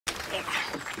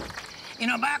You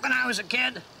know, back when I was a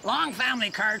kid, long family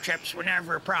car trips were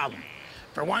never a problem.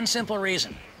 For one simple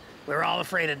reason. We were all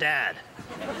afraid of Dad.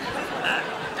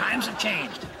 Times have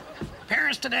changed.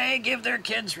 Parents today give their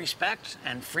kids respect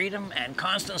and freedom and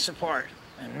constant support.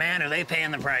 And man, are they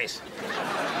paying the price.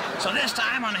 So this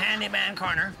time on Handyman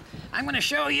Corner, I'm going to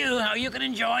show you how you can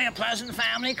enjoy a pleasant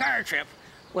family car trip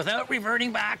without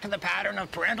reverting back to the pattern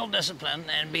of parental discipline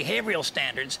and behavioral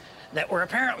standards that were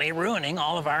apparently ruining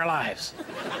all of our lives.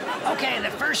 Okay, the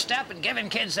first step in giving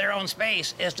kids their own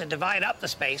space is to divide up the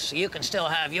space so you can still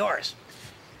have yours.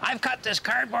 I've cut this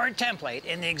cardboard template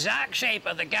in the exact shape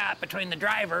of the gap between the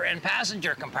driver and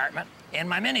passenger compartment in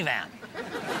my minivan.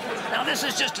 Now, this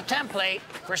is just a template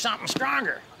for something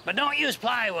stronger, but don't use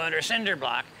plywood or cinder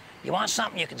block. You want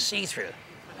something you can see through.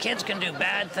 Kids can do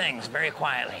bad things very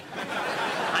quietly.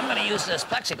 I'm going to use this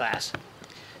plexiglass.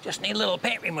 Just need a little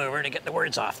paint remover to get the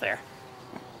words off there.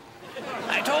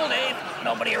 I told Abe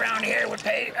nobody around here would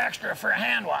pay extra for a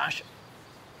hand wash.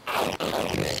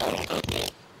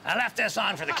 I left this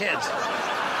on for the kids.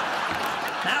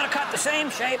 Now to cut the same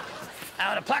shape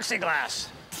out of plexiglass.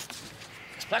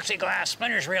 This plexiglass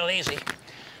splinters real easy,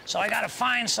 so I got a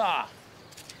fine saw.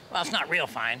 Well, it's not real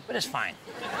fine, but it's fine.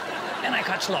 And I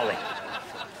cut slowly.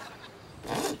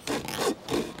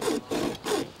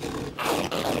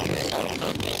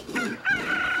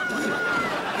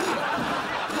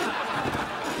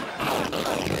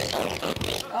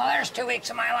 Well, there's 2 weeks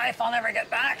of my life I'll never get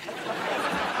back.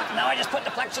 Now I just put the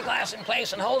plexiglass in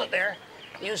place and hold it there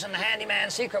using the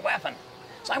Handyman's secret weapon.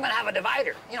 So I'm going to have a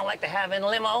divider, you know, like they have in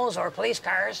limos or police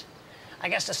cars. I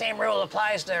guess the same rule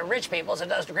applies to rich people as it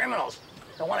does to criminals.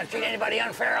 Don't want to treat anybody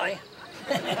unfairly.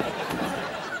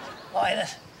 Boy,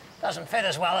 this doesn't fit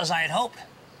as well as I had hoped.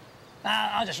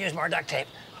 I'll just use more duct tape.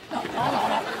 No.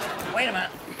 Wait a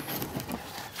minute.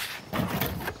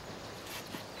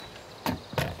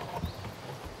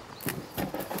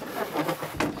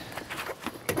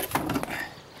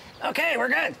 Okay, we're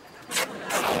good.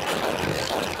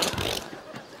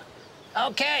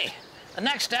 Okay, the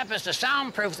next step is to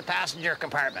soundproof the passenger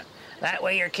compartment. That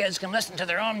way your kids can listen to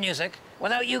their own music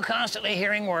without you constantly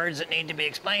hearing words that need to be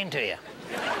explained to you.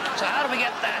 So how do we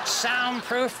get that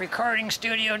soundproof recording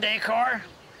studio decor?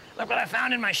 Look what I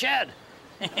found in my shed.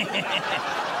 You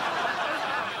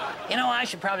know, I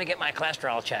should probably get my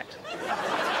cholesterol checked.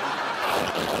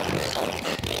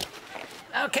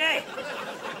 Okay,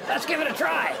 let's give it a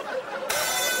try.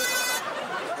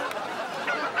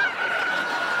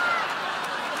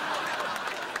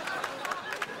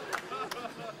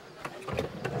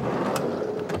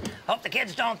 Hope the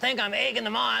kids don't think I'm egging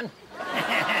them on.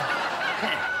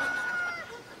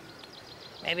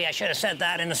 Maybe I should have said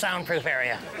that in the soundproof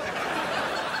area.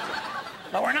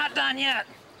 But we're not done yet.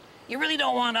 You really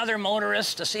don't want other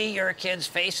motorists to see your kids'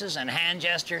 faces and hand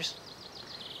gestures.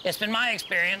 It's been my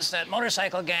experience that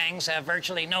motorcycle gangs have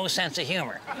virtually no sense of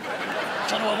humor.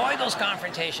 So to avoid those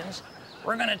confrontations,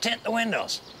 we're going to tint the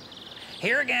windows.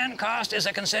 Here again, cost is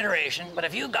a consideration, but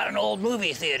if you've got an old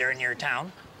movie theater in your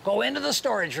town, go into the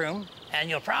storage room and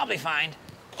you'll probably find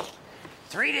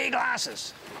 3D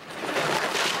glasses.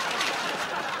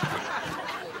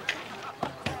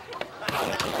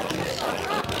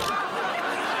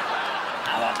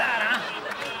 How about that,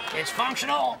 huh? It's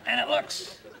functional and it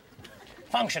looks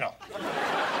functional.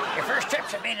 Your first trip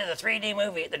should be to the 3D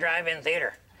movie at the drive-in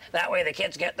theater. That way the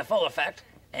kids get the full effect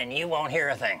and you won't hear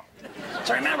a thing.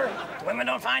 So remember, if women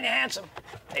don't find you handsome,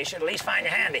 they should at least find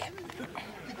you handy.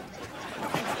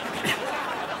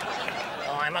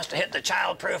 Oh, I must have hit the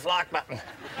child-proof lock button.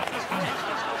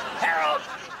 Harold!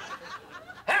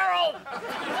 Harold!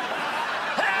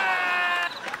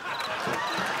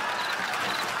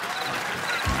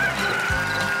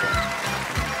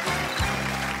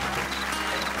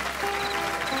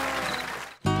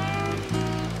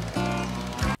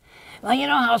 Well, you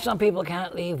know how some people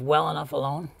can't leave well enough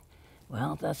alone?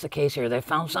 Well, that's the case here. They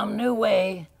found some new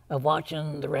way of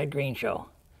watching the red-green show.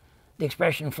 The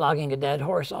expression flogging a dead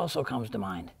horse also comes to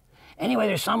mind. Anyway,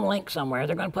 there's some link somewhere.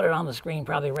 They're going to put it on the screen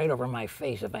probably right over my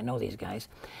face if I know these guys.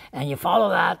 And you follow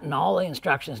that and all the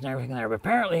instructions and everything there. But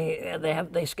apparently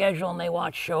they schedule and they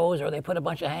watch shows, or they put a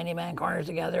bunch of handyman corners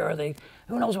together, or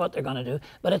who knows what they're going to do.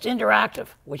 But it's interactive,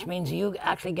 which means you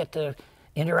actually get to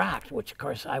interact, which of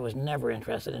course I was never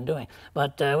interested in doing.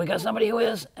 But we got somebody who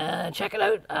is. Check it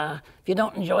out. If you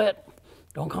don't enjoy it,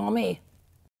 don't call me.